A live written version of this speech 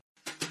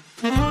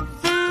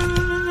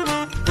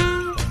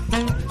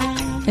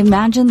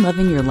Imagine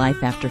living your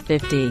life after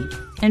 50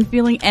 and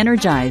feeling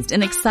energized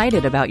and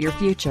excited about your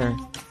future.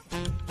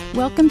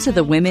 Welcome to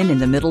the Women in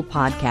the Middle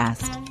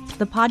podcast,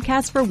 the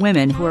podcast for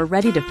women who are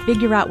ready to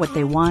figure out what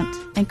they want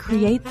and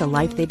create the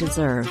life they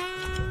deserve.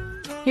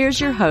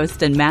 Here's your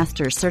host and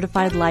master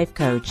certified life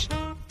coach,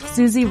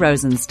 Susie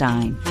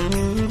Rosenstein.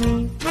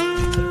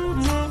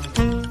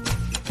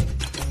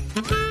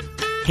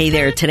 Hey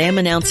there, today I'm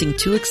announcing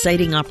 2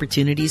 exciting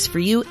opportunities for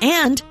you,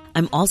 and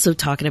I'm also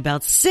talking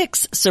about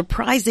 6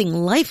 surprising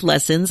life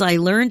lessons I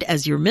learned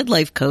as your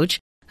midlife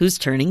coach who's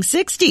turning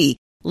 60.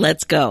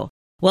 Let's go.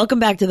 Welcome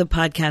back to the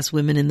podcast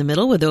Women in the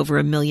Middle with over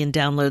 1 million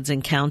downloads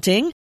and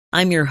counting.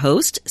 I'm your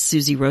host,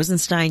 Susie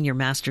Rosenstein, your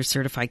master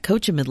certified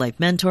coach and midlife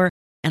mentor,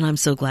 and I'm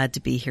so glad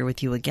to be here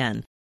with you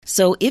again.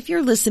 So if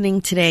you're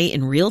listening today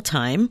in real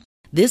time,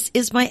 this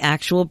is my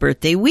actual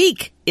birthday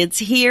week. It's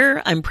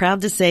here. I'm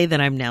proud to say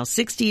that I'm now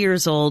 60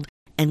 years old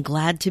and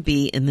glad to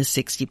be in the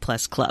 60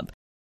 plus club.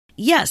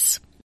 Yes,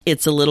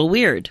 it's a little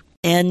weird.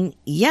 And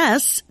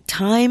yes,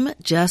 time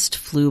just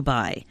flew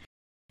by.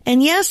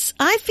 And yes,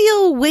 I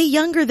feel way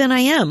younger than I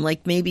am,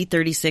 like maybe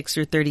 36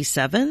 or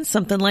 37,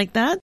 something like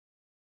that.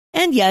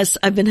 And yes,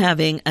 I've been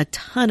having a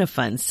ton of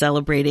fun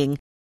celebrating.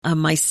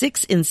 My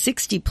 6 in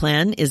 60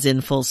 plan is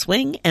in full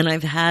swing, and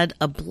I've had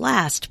a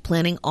blast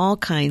planning all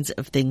kinds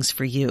of things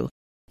for you.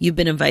 You've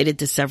been invited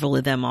to several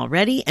of them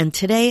already, and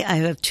today I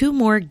have 2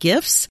 more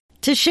gifts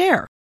to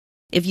share.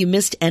 If you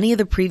missed any of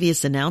the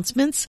previous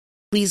announcements,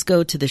 please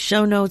go to the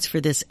show notes for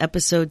this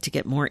episode to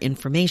get more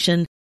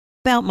information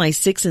about my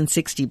 6 in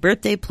 60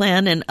 birthday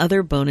plan and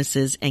other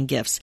bonuses and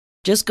gifts.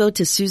 Just go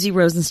to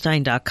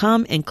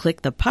susierosenstein.com and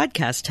click the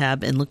podcast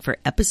tab and look for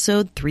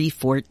episode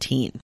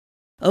 314.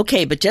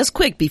 Okay, but just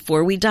quick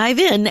before we dive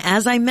in,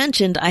 as I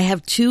mentioned, I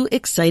have 2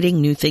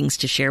 exciting new things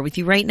to share with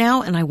you right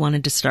now, and I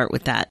wanted to start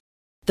with that.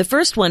 The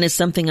first one is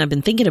something I've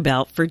been thinking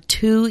about for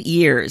 2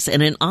 years,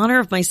 and in honor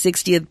of my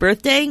 60th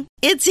birthday,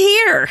 it's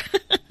here!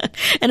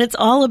 And it's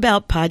all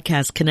about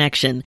Podcast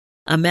Connection.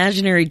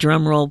 Imaginary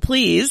drum roll,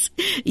 please.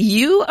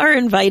 You are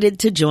invited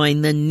to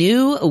join the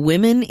new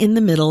Women in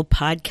the Middle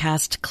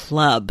Podcast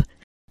Club.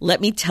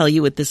 Let me tell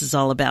you what this is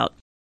all about.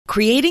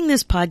 Creating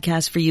this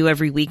podcast for you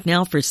every week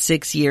now for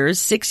 6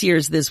 years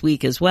this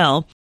week as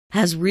well,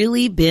 has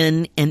really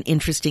been an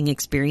interesting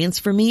experience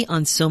for me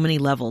on so many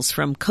levels,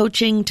 from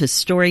coaching to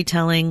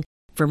storytelling,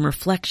 from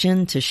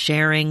reflection to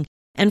sharing,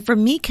 and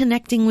from me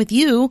connecting with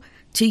you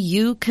to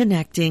you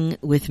connecting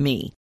with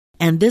me.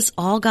 And this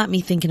all got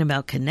me thinking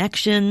about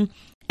connection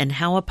and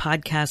how a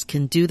podcast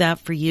can do that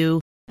for you.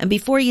 And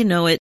before you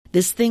know it,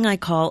 this thing I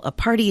call a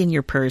party in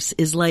your purse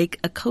is like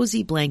a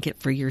cozy blanket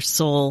for your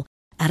soul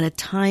at a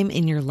time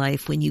in your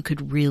life when you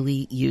could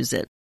really use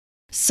it.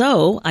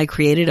 So I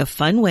created a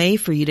fun way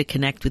for you to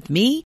connect with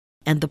me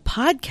and the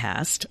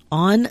podcast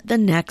on the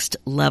next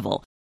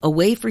level, a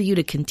way for you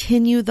to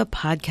continue the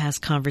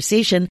podcast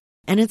conversation,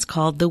 and it's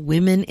called the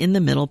Women in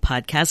the Middle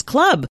Podcast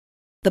Club.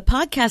 The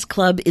Podcast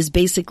Club is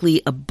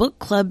basically a book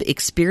club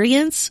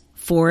experience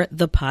for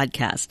the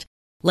podcast.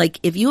 Like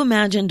if you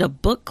imagined a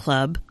book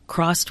club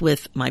crossed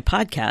with my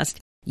podcast,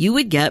 you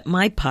would get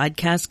my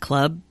podcast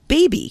club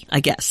baby, I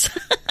guess.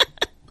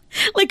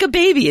 Like a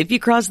baby, if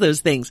you cross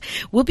those things.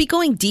 We'll be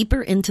going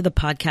deeper into the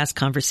podcast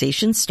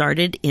conversation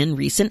started in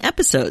recent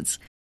episodes.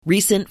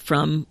 Recent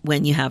from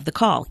when you have the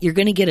call. You're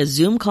going to get a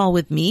Zoom call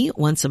with me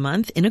once a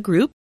month in a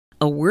group,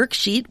 a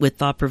worksheet with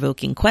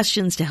thought-provoking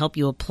questions to help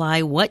you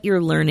apply what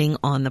you're learning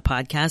on the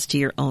podcast to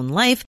your own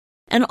life,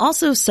 and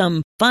also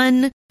some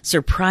fun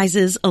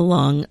surprises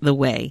along the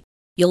way.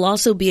 You'll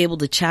also be able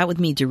to chat with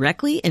me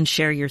directly and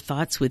share your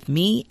thoughts with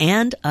me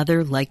and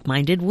other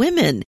like-minded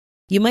women.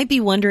 You might be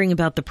wondering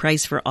about the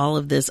price for all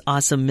of this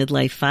awesome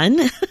midlife fun.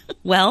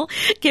 Well,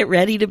 get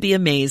ready to be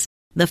amazed.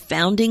 The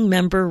founding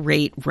member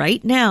rate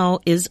right now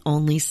is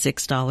only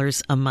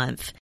 $6 a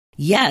month.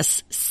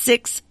 Yes,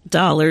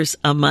 $6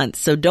 a month.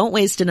 So don't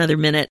waste another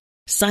minute.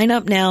 Sign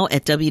up now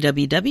at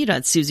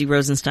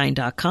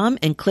www.susierosenstein.com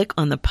and click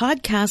on the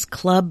Podcast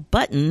Club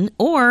button,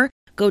 or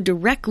go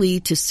directly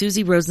to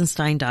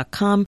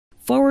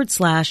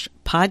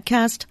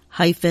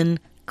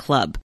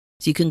susierosenstein.com/podcast-club.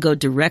 So you can go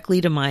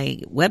directly to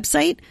my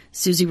website,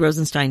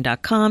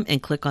 susierosenstein.com,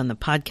 and click on the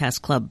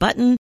Podcast Club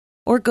button,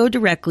 or go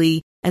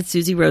directly at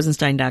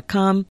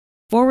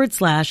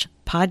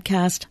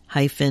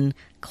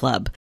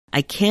susierosenstein.com/podcast-club.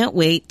 I can't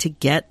wait to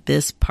get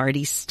this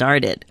party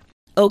started.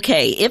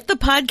 Okay, if the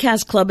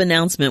Podcast Club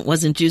announcement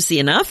wasn't juicy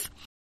enough,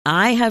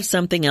 I have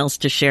something else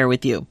to share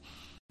with you.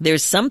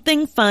 There's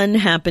something fun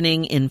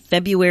happening in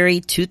February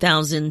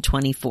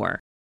 2024.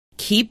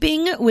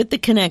 Keeping with the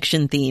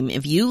connection theme,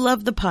 if you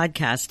love the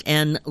podcast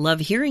and love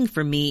hearing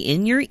from me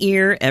in your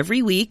ear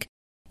every week,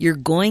 you're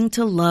going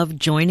to love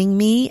joining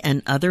me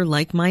and other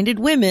like-minded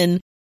women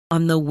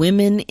on the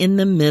Women in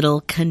the Middle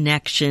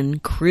Connection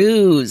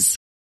Cruise.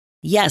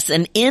 Yes,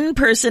 an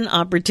in-person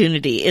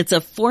opportunity. It's a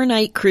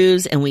 4-night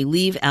cruise, and we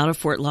leave out of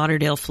Fort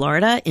Lauderdale,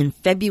 Florida in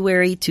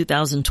February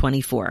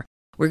 2024.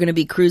 We're going to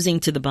be cruising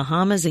to the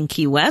Bahamas and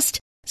Key West,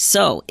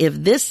 So if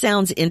this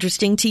sounds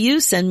interesting to you,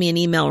 send me an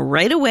email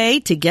right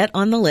away to get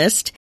on the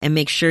list and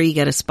make sure you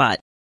get a spot.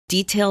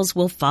 Details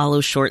will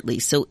follow shortly.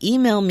 So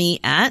email me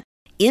at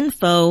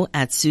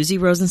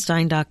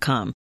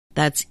info@susierosenstein.com.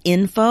 That's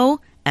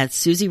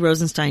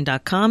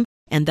info@susierosenstein.com.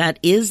 And that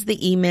is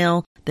the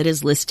email that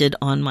is listed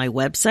on my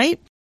website.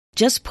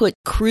 Just put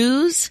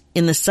cruise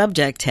in the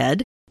subject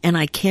head, and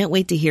I can't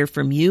wait to hear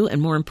from you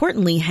and, more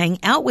importantly, hang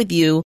out with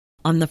you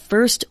on the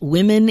first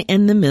Women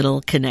in the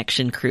Middle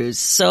Connection Cruise.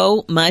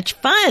 So much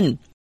fun!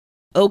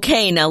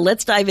 Okay, now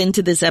let's dive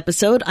into this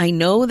episode. I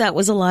know that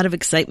was a lot of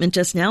excitement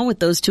just now with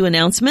those two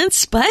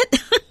announcements, but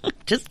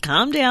just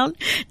calm down,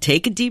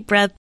 take a deep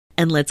breath,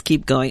 and let's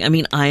keep going. I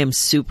mean, I am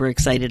super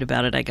excited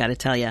about it, I gotta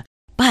tell you.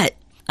 But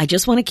I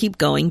just want to keep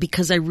going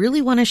because I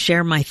really want to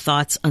share my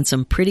thoughts on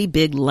some pretty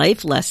big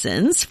life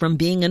lessons from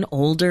being an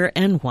older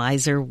and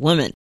wiser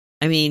woman.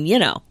 I mean, you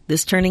know,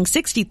 this turning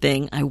 60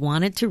 thing, I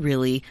wanted to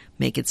really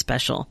make it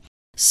special.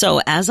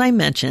 So as I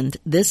mentioned,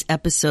 this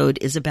episode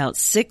is about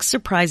 6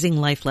 surprising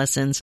life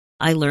lessons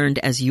I learned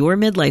as your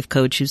midlife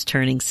coach who's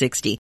turning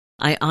 60.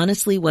 I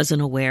honestly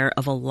wasn't aware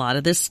of a lot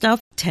of this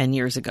stuff 10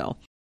 years ago.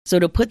 So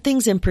to put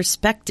things in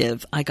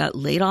perspective, I got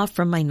laid off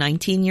from my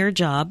 19-year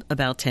job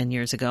about 10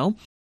 years ago.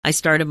 I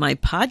started my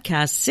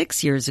podcast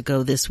 6 years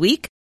ago this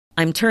week.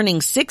 I'm turning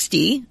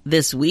 60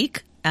 this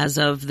week. As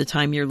of the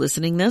time you're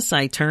listening this,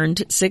 I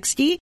turned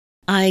 60.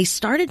 I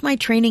started my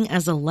training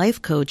as a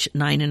life coach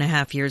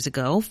 9.5 years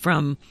ago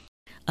from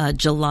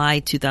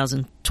July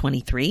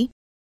 2023.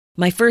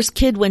 My first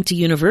kid went to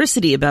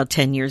university about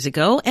 10 years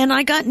ago, and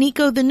I got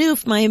Nico the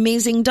Noof, my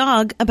amazing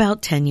dog,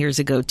 about 10 years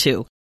ago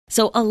too.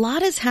 So a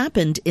lot has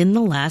happened in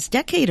the last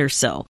decade or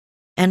so.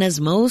 And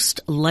as most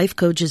life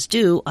coaches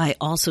do, I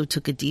also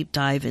took a deep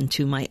dive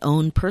into my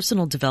own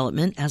personal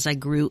development as I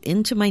grew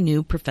into my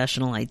new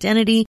professional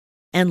identity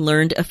and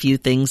learned a few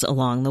things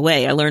along the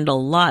way. I learned a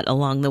lot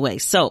along the way.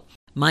 So,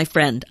 my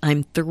friend,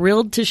 I'm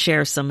thrilled to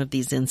share some of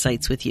these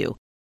insights with you.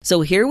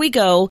 So here we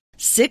go.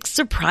 6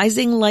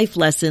 surprising life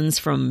lessons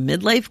from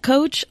midlife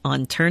coach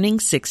on turning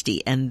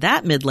 60. And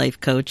that midlife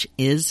coach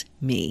is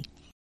me.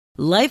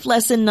 Life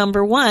lesson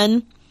number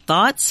 1,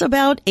 thoughts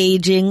about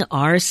aging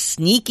are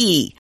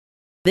sneaky.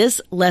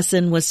 This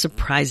lesson was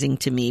surprising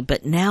to me,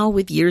 but now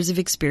with years of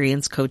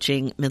experience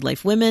coaching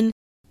midlife women,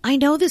 I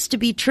know this to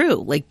be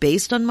true. Like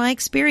based on my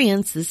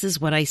experience, this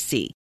is what I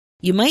see.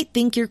 You might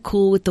think you're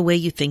cool with the way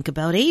you think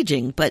about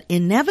aging, but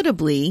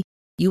inevitably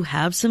you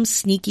have some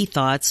sneaky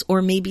thoughts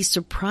or maybe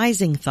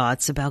surprising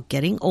thoughts about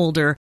getting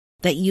older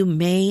that you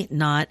may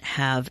not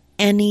have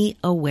any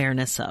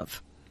awareness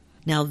of.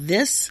 Now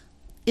this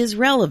is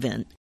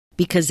relevant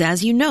because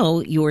as you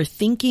know, your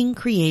thinking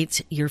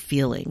creates your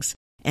feelings.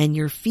 And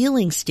your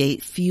feeling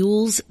state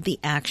fuels the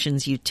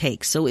actions you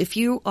take. So if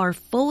you are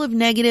full of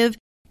negative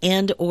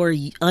and or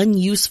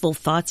unuseful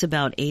thoughts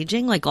about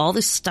aging, like all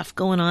this stuff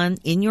going on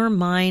in your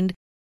mind,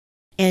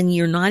 and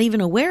you're not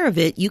even aware of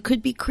it, you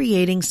could be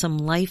creating some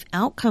life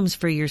outcomes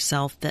for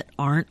yourself that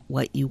aren't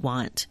what you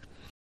want.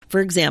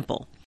 For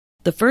example,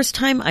 the first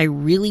time I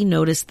really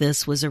noticed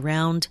this was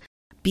around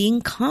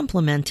being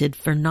complimented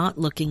for not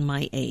looking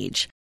my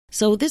age.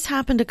 So this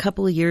happened a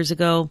couple of years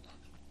ago.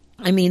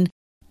 I mean,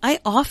 I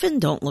often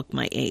don't look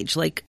my age,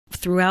 like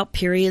throughout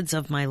periods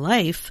of my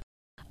life.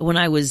 When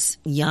I was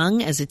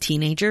young as a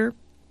teenager,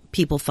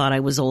 people thought I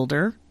was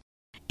older.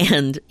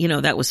 And, you know,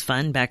 that was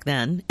fun back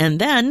then. And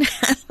then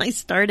as I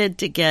started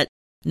to get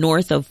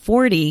north of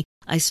 40,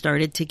 I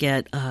started to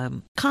get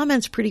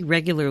comments pretty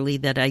regularly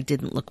that I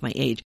didn't look my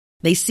age.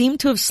 They seem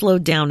to have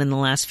slowed down in the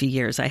last few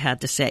years, I had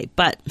to say.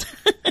 But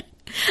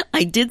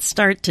I did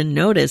start to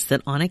notice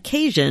that on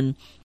occasion,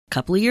 a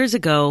couple of years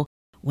ago,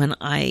 when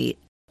I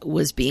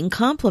was being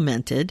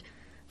complimented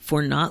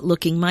for not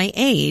looking my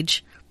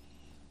age,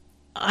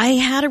 I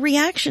had a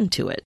reaction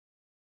to it,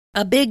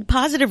 a big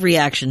positive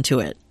reaction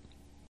to it.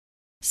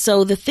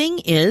 So the thing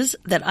is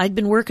that I'd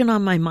been working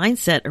on my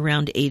mindset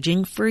around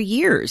aging for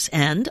years,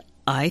 and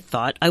I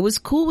thought I was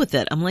cool with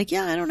it. I'm like,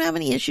 yeah, I don't have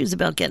any issues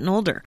about getting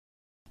older.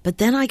 But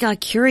then I got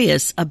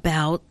curious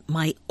about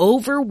my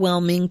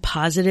overwhelming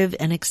positive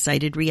and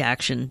excited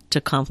reaction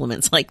to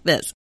compliments like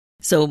this.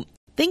 So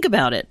think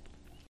about it.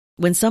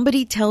 When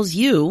somebody tells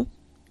you,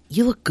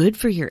 you look good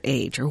for your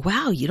age, or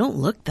wow, you don't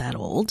look that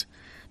old,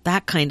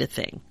 that kind of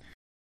thing.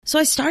 So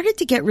I started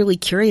to get really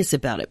curious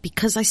about it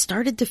because I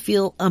started to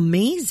feel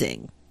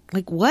amazing.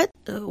 Like what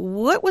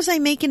was I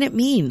making it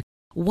mean?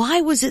 Why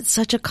was it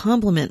such a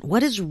compliment?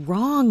 What is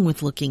wrong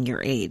with looking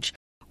your age?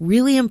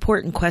 Really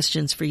important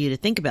questions for you to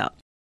think about.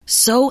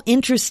 So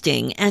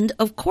interesting. And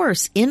of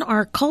course, in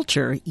our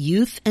culture,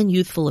 youth and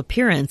youthful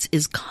appearance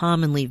is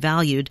commonly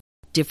valued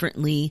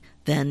differently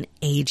than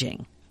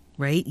aging.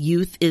 Right?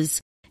 Youth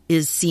is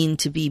seen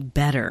to be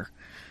better.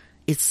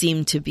 It's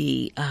seen to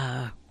be,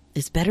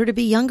 it's better to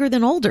be younger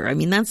than older. I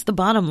mean, that's the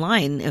bottom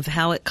line of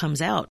how it comes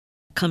out.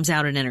 It comes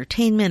out in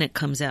entertainment. It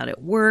comes out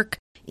at work,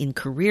 in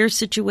career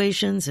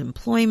situations,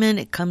 employment.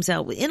 It comes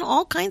out in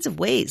all kinds of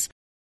ways.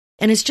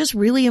 And it's just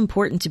really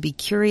important to be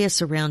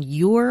curious around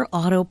your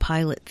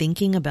autopilot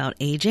thinking about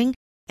aging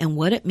and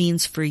what it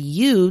means for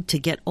you to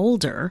get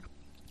older,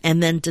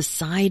 and then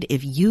decide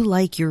if you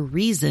like your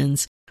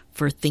reasons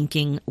for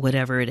thinking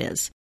whatever it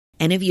is.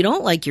 And if you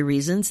don't like your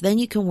reasons, then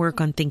you can work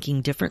on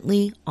thinking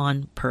differently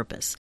on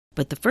purpose.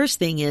 But the first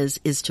thing is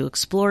to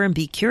explore and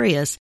be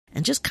curious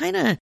and just kind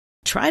of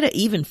try to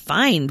even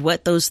find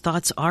what those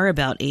thoughts are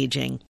about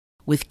aging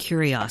with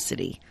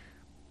curiosity.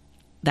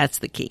 That's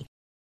the key.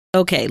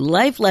 Okay,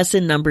 life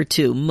lesson number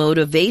 2,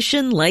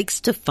 motivation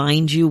likes to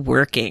find you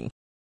working.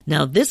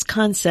 Now, this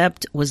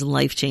concept was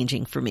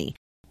life-changing for me.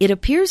 It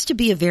appears to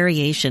be a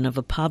variation of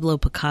a Pablo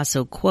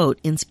Picasso quote,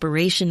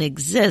 "Inspiration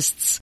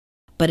exists,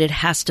 but it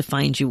has to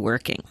find you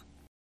working."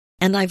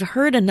 And I've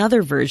heard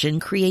another version,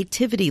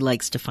 "Creativity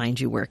likes to find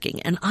you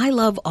working." And I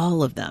love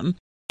all of them.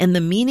 And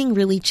the meaning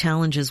really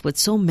challenges what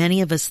so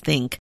many of us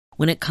think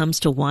when it comes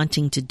to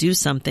wanting to do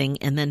something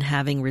and then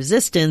having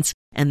resistance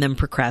and then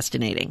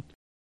procrastinating.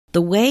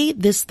 The way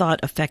this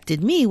thought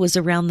affected me was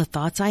around the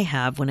thoughts I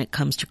have when it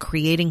comes to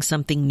creating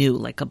something new,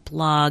 like a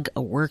blog,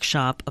 a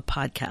workshop, a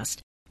podcast,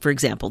 for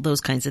example,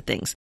 those kinds of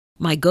things.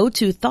 My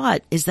go-to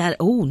thought is that,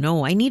 oh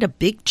no, I need a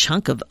big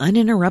chunk of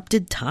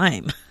uninterrupted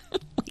time.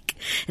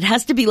 It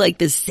has to be like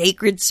this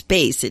sacred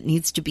space. It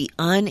needs to be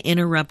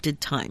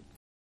uninterrupted time.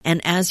 And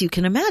as you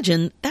can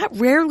imagine, that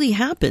rarely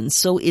happens,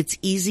 so it's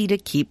easy to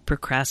keep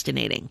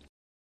procrastinating.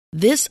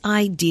 This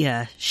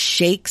idea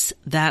shakes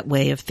that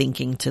way of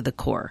thinking to the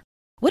core.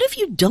 What if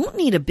you don't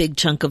need a big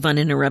chunk of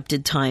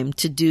uninterrupted time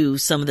to do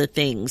some of the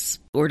things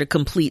or to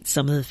complete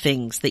some of the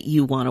things that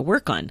you want to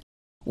work on?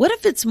 What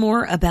if it's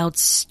more about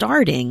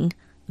starting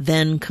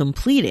than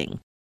completing?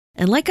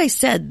 And like I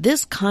said,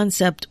 this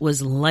concept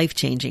was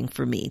life-changing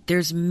for me.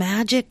 There's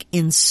magic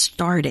in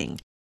starting,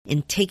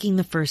 in taking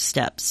the first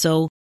step.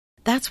 So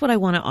that's what I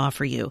want to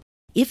offer you.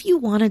 If you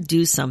want to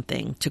do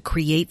something, to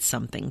create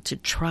something, to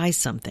try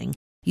something,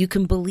 you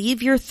can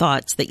believe your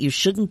thoughts that you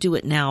shouldn't do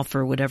it now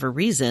for whatever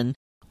reason,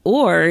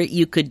 or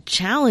you could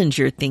challenge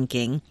your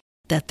thinking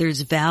that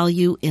there's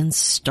value in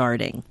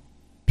starting.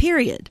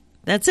 Period.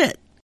 That's it.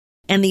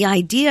 And the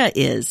idea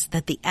is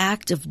that the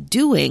act of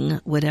doing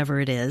whatever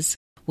it is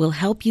will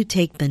help you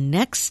take the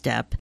next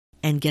step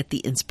and get the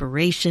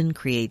inspiration,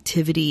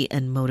 creativity,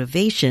 and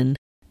motivation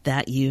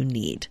that you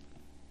need.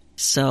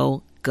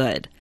 So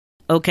good.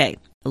 Okay,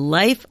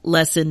 life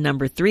lesson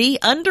number 3,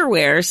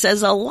 underwear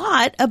says a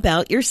lot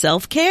about your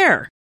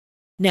self-care.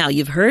 Now,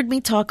 you've heard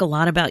me talk a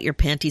lot about your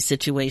panty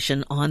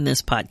situation on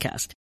this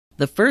podcast.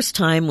 The first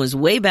time was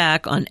way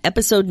back on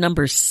episode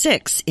number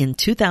 6 in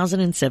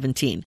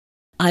 2017.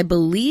 I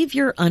believe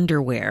your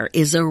underwear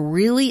is a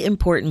really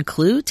important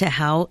clue to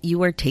how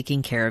you are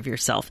taking care of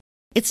yourself.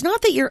 It's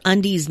not that your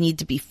undies need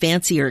to be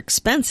fancy or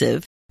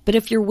expensive, but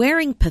if you're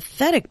wearing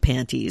pathetic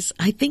panties,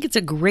 I think it's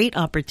a great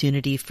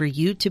opportunity for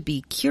you to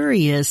be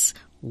curious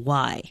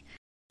why.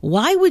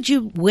 Why would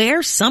you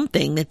wear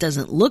something that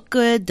doesn't look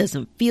good,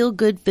 doesn't feel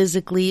good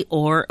physically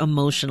or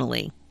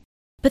emotionally?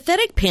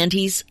 Pathetic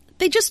panties,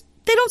 they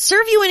don't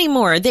serve you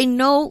anymore. They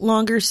no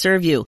longer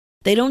serve you.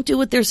 They don't do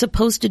what they're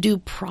supposed to do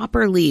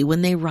properly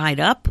when they ride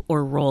up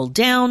or roll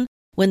down,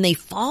 when they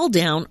fall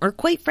down, or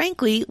quite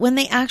frankly, when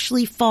they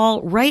actually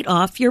fall right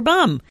off your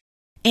bum.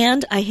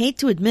 And I hate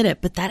to admit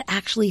it, but that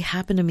actually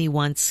happened to me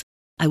once.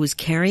 I was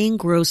carrying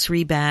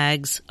grocery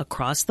bags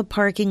across the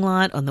parking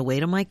lot on the way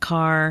to my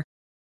car.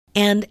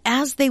 And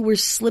as they were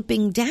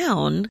slipping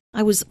down,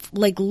 I was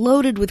like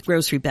loaded with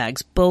grocery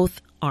bags,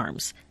 both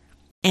arms.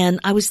 And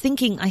I was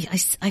thinking,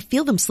 I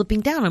feel them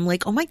slipping down. I'm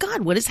like, oh my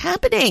God, what is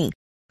happening?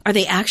 Are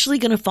they actually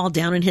going to fall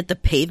down and hit the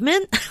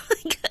pavement?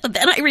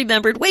 Then I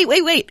remembered,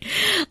 wait.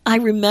 I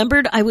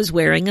remembered I was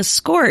wearing a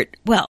skirt.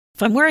 Well,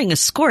 if I'm wearing a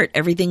skirt,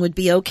 everything would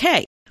be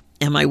okay.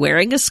 Am I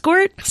wearing a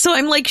skirt? So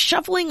I'm like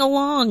shuffling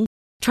along,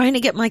 trying to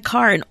get my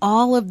car, and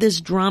all of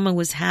this drama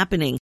was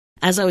happening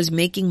as I was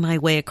making my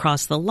way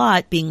across the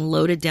lot, being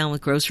loaded down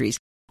with groceries.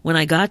 When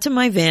I got to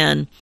my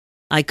van,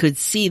 I could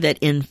see that,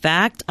 in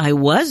fact, I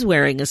was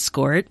wearing a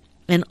skirt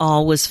and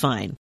all was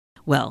fine.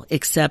 Well,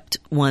 except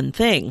one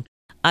thing.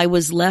 I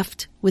was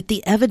left with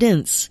the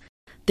evidence.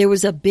 There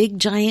was a big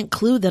giant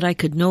clue that I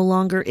could no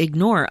longer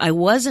ignore. I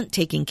wasn't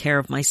taking care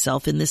of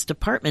myself in this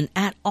department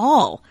at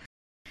all.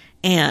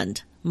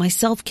 And my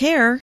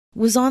self-care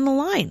was on the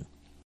line.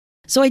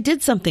 So I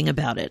did something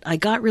about it. I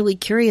got really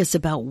curious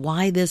about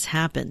why this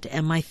happened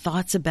and my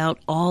thoughts about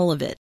all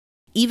of it.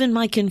 Even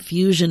my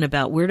confusion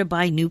about where to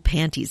buy new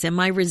panties and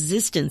my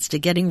resistance to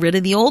getting rid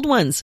of the old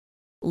ones.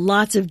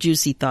 Lots of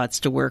juicy thoughts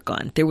to work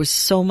on. There was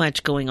so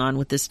much going on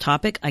with this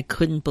topic, I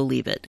couldn't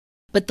believe it.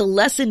 But the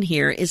lesson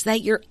here is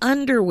that your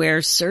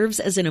underwear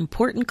serves as an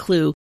important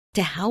clue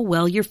to how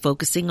well you're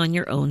focusing on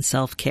your own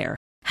self-care,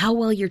 how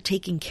well you're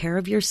taking care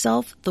of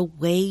yourself the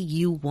way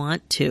you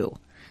want to.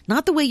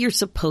 Not the way you're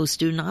supposed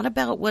to, not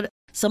about what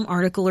some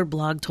article or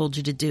blog told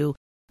you to do,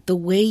 the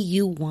way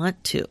you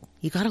want to.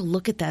 You got to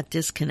look at that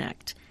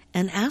disconnect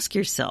and ask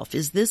yourself,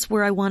 is this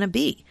where I want to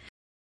be?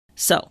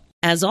 So,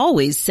 as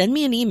always, send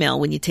me an email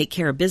when you take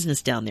care of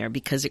business down there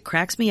because it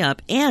cracks me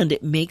up and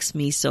it makes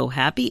me so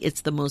happy.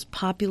 It's the most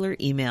popular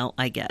email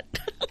I get.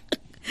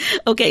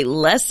 Okay,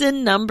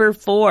 lesson number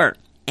 4.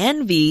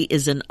 envy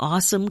is an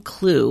awesome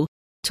clue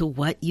to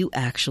what you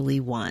actually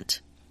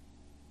want.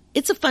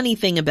 It's a funny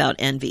thing about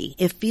envy.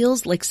 It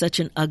feels like such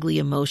an ugly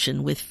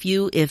emotion with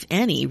few, if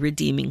any,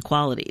 redeeming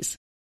qualities.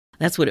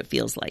 That's what it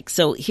feels like.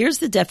 So here's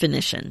the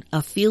definition: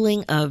 a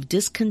feeling of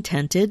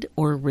discontented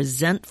or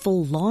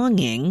resentful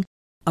longing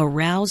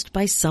aroused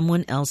by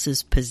someone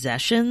else's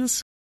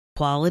possessions,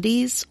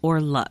 qualities,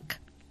 or luck.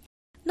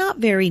 Not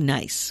very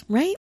nice,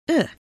 right?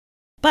 Ugh.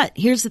 But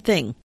here's the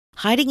thing.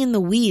 Hiding in the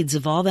weeds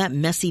of all that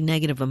messy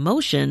negative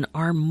emotion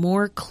are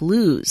more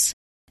clues.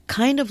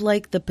 Kind of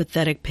like the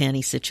pathetic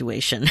panty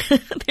situation.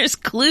 There's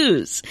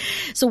clues.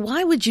 So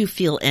why would you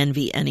feel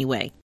envy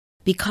anyway?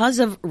 Because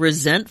of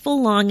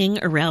resentful longing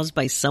aroused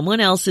by someone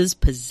else's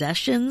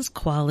possessions,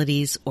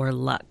 qualities, or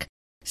luck.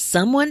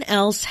 Someone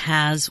else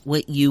has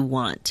what you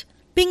want.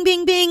 Bing,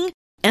 bing, bing.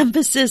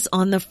 Emphasis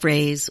on the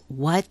phrase,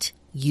 what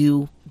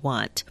you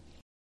want.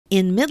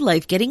 In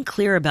midlife, getting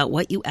clear about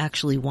what you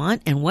actually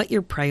want and what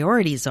your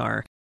priorities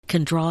are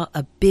can draw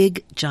a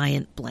big,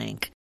 giant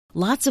blank.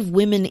 Lots of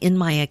women in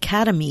my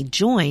academy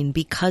join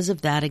because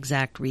of that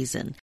exact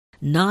reason.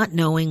 Not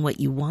knowing what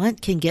you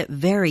want can get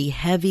very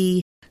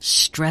heavy,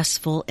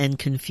 stressful, and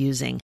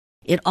confusing.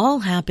 It all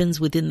happens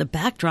within the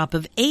backdrop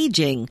of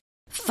aging,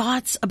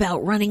 thoughts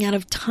about running out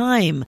of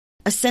time,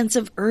 a sense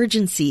of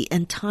urgency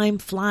and time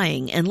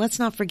flying, and let's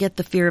not forget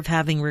the fear of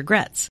having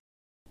regrets.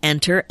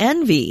 Enter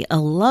envy, a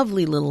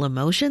lovely little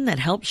emotion that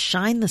helps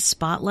shine the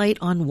spotlight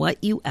on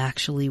what you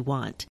actually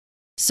want.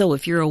 So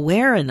if you're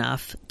aware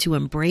enough to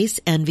embrace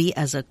envy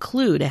as a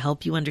clue to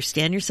help you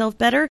understand yourself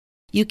better,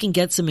 you can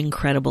get some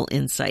incredible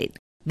insight.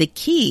 The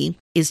key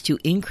is to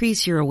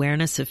increase your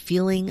awareness of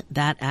feeling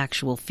that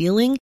actual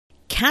feeling,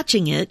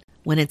 catching it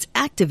when it's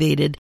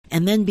activated,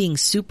 and then being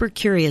super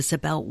curious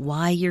about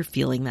why you're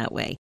feeling that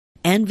way.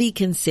 Envy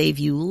can save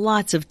you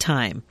lots of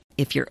time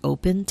if you're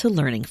open to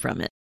learning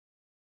from it.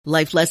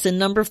 Life lesson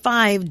number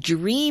 5,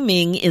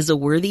 dreaming is a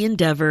worthy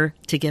endeavor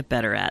to get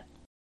better at.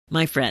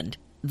 My friend,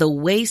 the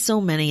way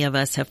so many of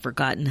us have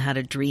forgotten how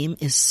to dream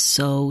is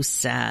so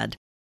sad.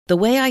 The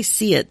way I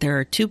see it, there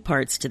are 2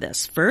 parts to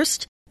this.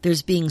 First,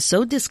 there's being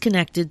so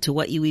disconnected to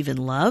what you even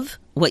love,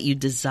 what you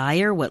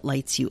desire, what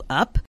lights you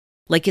up,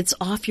 like it's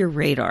off your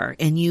radar,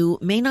 and you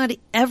may not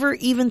ever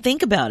even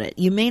think about it.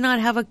 You may not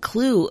have a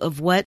clue of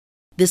what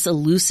this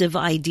elusive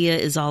idea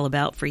is all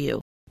about for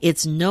you.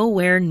 It's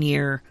nowhere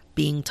near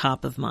being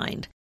top of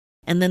mind.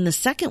 And then the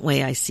second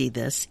way I see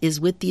this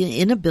is with the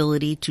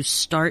inability to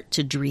start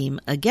to dream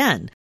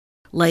again.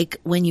 Like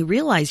when you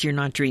realize you're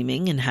not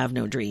dreaming and have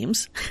no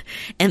dreams,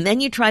 and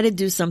then you try to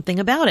do something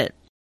about it.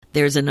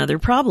 There's another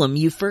problem.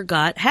 You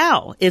forgot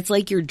how. It's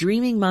like your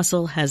dreaming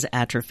muscle has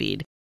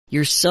atrophied.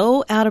 You're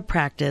so out of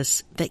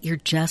practice that you're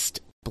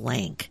just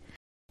blank.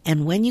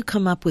 And when you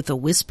come up with a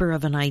whisper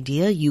of an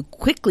idea, you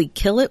quickly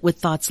kill it with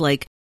thoughts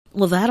like,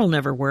 well, that'll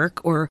never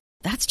work, or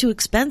that's too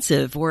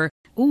expensive, or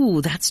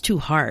ooh, that's too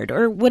hard,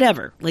 or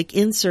whatever. Like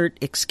insert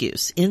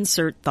excuse,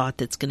 insert thought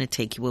that's going to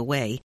take you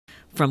away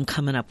from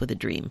coming up with a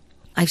dream.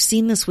 I've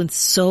seen this with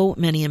so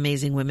many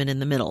amazing women in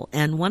the middle.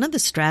 And one of the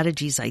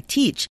strategies I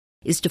teach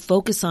is to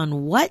focus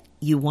on what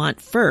you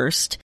want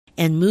first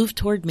and move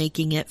toward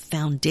making it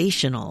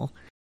foundational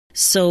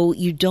so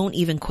you don't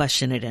even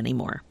question it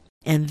anymore.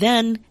 And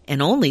then,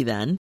 and only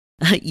then,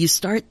 you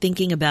start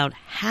thinking about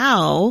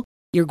how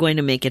you're going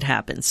to make it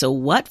happen. So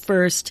what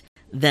first,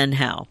 then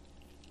how.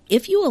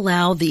 If you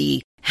allow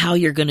the how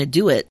you're going to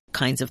do it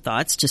kinds of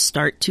thoughts to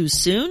start too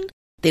soon,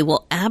 they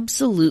will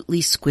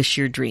absolutely squish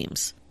your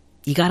dreams.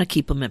 You got to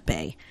keep them at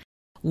bay.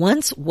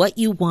 Once what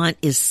you want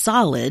is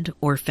solid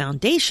or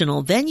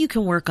foundational, then you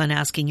can work on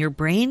asking your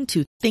brain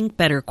to think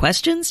better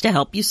questions to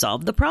help you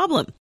solve the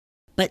problem.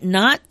 But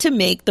not to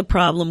make the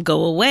problem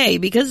go away,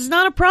 because it's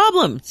not a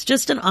problem. It's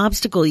just an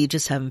obstacle. You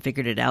just haven't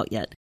figured it out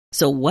yet.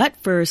 So what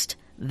first,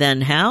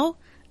 then how?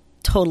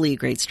 Totally a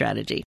great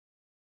strategy.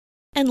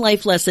 And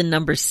life lesson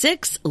number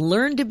 6,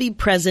 learn to be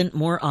present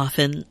more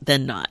often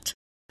than not.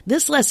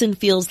 This lesson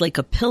feels like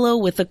a pillow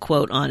with a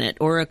quote on it,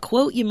 or a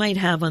quote you might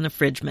have on a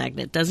fridge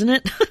magnet, doesn't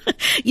it?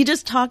 You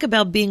just talk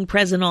about being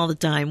present all the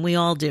time. We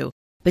all do.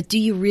 But do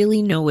you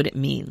really know what it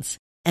means?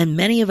 And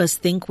many of us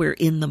think we're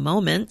in the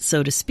moment,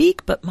 so to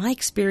speak, but my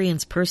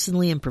experience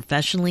personally and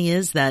professionally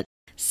is that,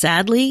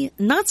 sadly,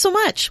 not so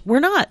much.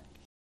 We're not.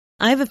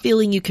 I have a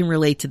feeling you can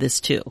relate to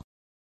this too.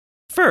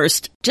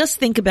 First, just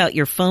think about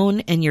your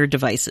phone and your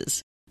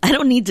devices. I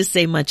don't need to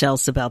say much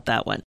else about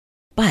that one.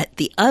 But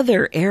the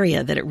other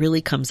area that it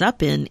really comes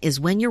up in is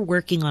when you're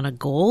working on a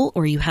goal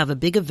or you have a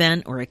big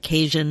event or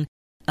occasion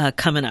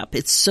coming up.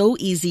 It's so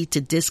easy to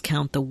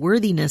discount the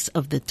worthiness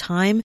of the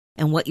time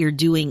and what you're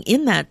doing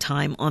in that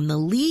time on the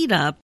lead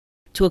up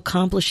to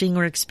accomplishing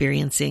or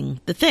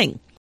experiencing the thing.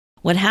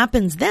 What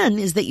happens then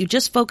is that you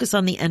just focus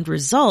on the end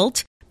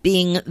result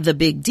being the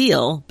big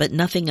deal, but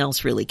nothing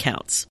else really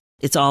counts.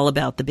 It's all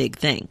about the big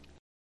thing.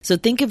 So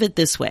think of it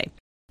this way.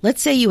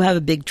 Let's say you have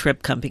a big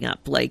trip coming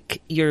up,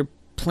 like you're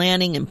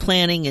planning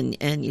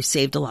and you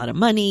saved a lot of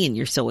money and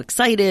you're so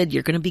excited.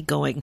 You're going to be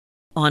going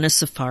on a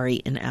safari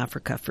in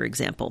Africa, for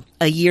example,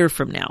 a year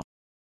from now.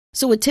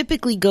 So what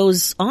typically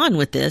goes on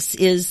with this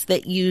is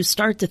that you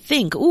start to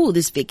think, oh,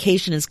 this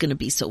vacation is going to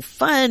be so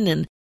fun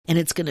and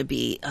it's going to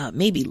be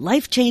maybe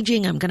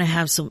life-changing. I'm going to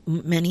have so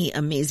many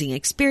amazing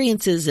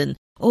experiences and,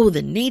 oh,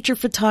 the nature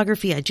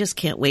photography, I just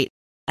can't wait.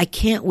 I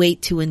can't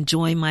wait to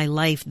enjoy my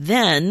life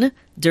then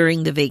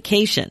during the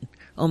vacation.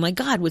 Oh my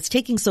God, what's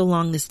taking so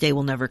long? This day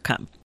will never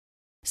come.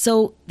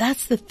 So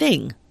that's the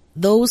thing,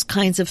 those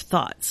kinds of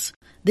thoughts.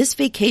 This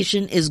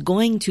vacation is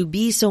going to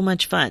be so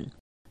much fun.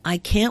 I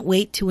can't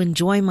wait to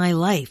enjoy my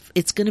life.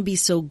 It's going to be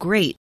so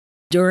great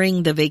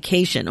during the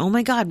vacation. Oh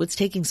my God, what's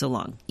taking so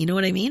long? You know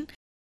what I mean?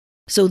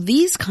 So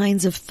these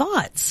kinds of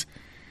thoughts.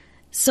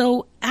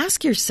 So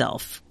ask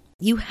yourself,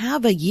 you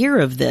have a year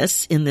of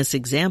this in this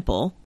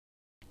example,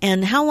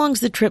 and how long's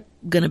the trip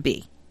going to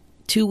be?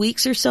 2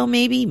 weeks or so,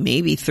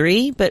 maybe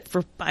 3, but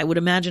I would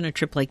imagine a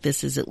trip like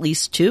this is at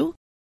least 2.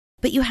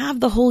 But you have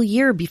the whole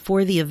year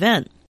before the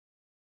event.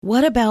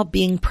 What about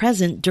being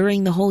present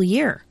during the whole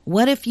year?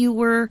 What if you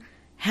were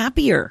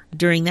happier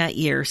during that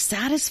year,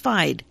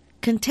 satisfied,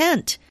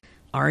 content?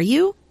 Are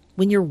you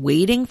when you're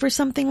waiting for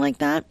something like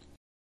that?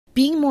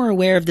 Being more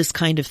aware of this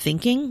kind of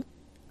thinking,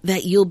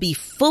 that you'll be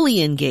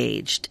fully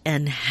engaged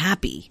and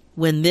happy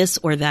when this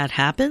or that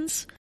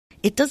happens,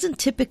 it doesn't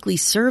typically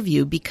serve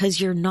you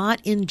because you're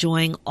not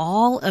enjoying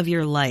all of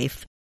your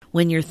life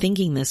when you're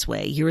thinking this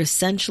way. You're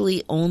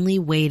essentially only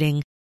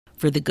waiting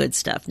for the good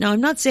stuff. Now,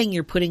 I'm not saying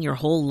you're putting your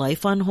whole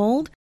life on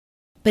hold,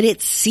 but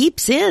it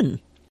seeps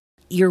in.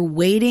 You're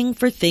waiting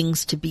for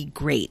things to be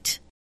great.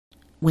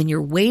 When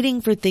you're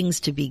waiting for things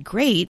to be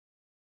great,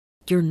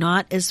 you're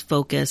not as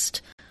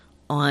focused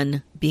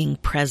on being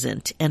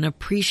present and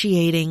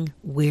appreciating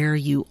where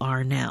you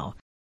are now.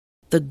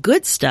 The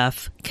good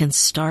stuff can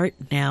start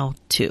now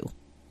too.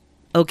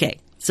 Okay,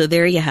 so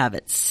there you have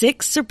it.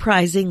 6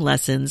 surprising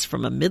lessons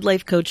from a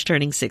midlife coach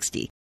turning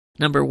 60.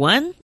 Number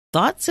 1,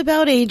 thoughts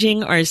about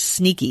aging are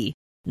sneaky.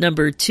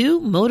 Number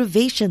 2,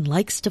 motivation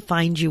likes to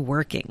find you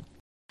working.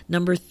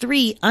 Number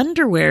 3,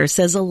 underwear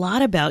says a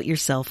lot about your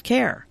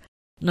self-care.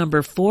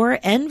 Number 4,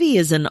 envy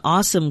is an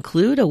awesome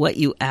clue to what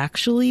you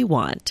actually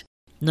want.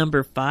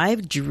 Number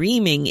 5,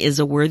 dreaming is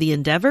a worthy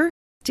endeavor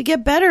to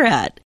get better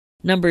at.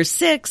 Number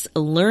 6,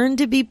 learn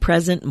to be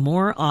present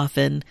more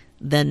often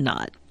than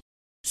not.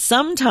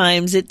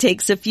 Sometimes it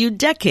takes a few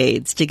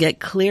decades to get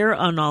clear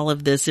on all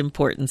of this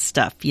important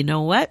stuff. You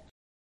know what?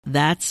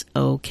 That's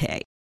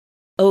okay.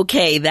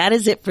 Okay, that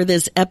is it for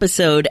this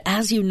episode.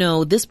 As you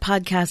know, this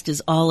podcast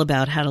is all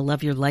about how to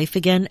love your life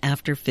again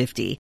after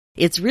 50.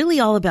 It's really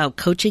all about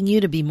coaching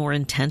you to be more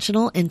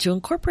intentional and to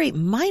incorporate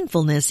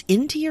mindfulness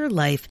into your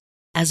life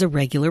as a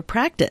regular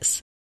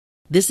practice.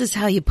 This is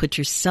how you put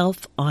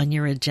yourself on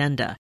your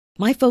agenda.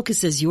 My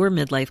focus as your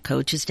midlife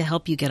coach is to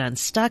help you get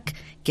unstuck,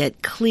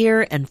 get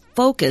clear, and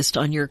focused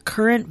on your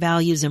current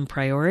values and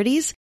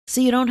priorities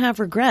so you don't have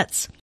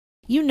regrets.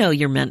 You know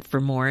you're meant for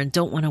more and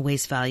don't want to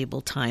waste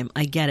valuable time.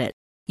 I get it.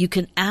 You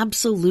can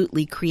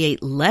absolutely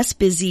create less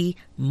busy,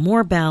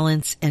 more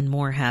balance, and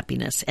more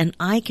happiness. And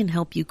I can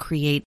help you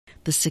create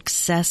the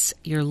success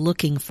you're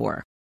looking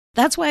for.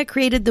 That's why I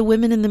created the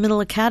Women in the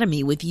Middle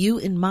Academy with you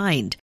in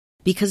mind,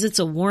 because it's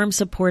a warm,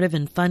 supportive,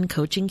 and fun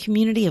coaching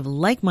community of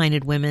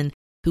like-minded women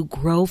who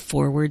grow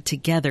forward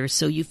together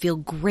so you feel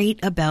great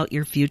about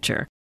your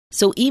future.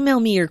 So email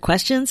me your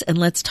questions and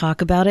let's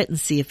talk about it and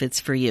see if it's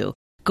for you.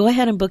 Go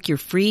ahead and book your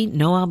free,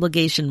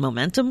 no-obligation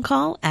momentum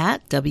call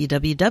at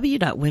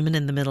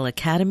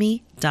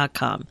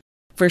www.womeninthemiddleacademy.com.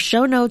 For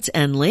show notes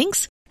and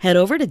links, head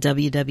over to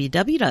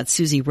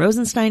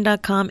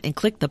www.susierosenstein.com and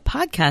click the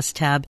podcast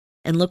tab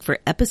and look for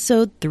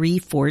episode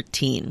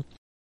 314.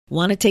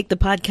 Want to take the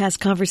podcast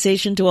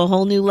conversation to a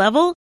whole new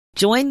level?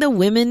 Join the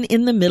Women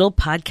in the Middle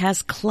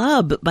Podcast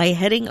Club by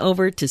heading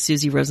over to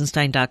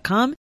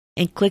susierosenstein.com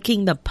and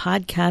clicking the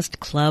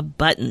Podcast Club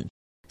button.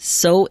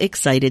 So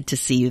excited to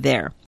see you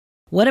there.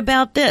 What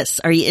about this?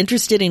 Are you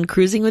interested in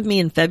cruising with me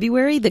in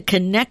February? The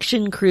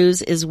Connection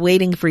Cruise is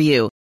waiting for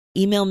you.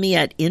 Email me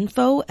at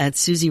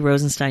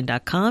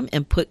info@susierosenstein.com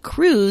and put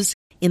cruise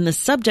in the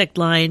subject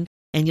line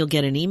and you'll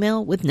get an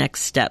email with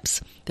next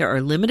steps. There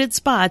are limited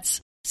spots,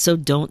 so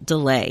don't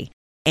delay.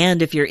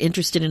 And if you're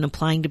interested in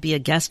applying to be a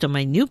guest on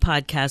my new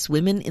podcast,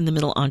 Women in the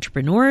Middle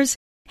Entrepreneurs,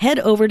 head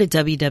over to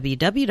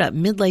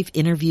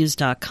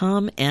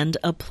www.midlifeinterviews.com and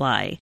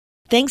apply.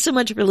 Thanks so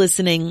much for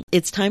listening.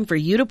 It's time for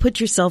you to put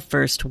yourself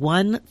first,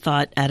 one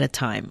thought at a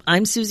time.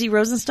 I'm Susie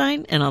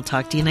Rosenstein, and I'll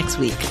talk to you next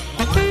week.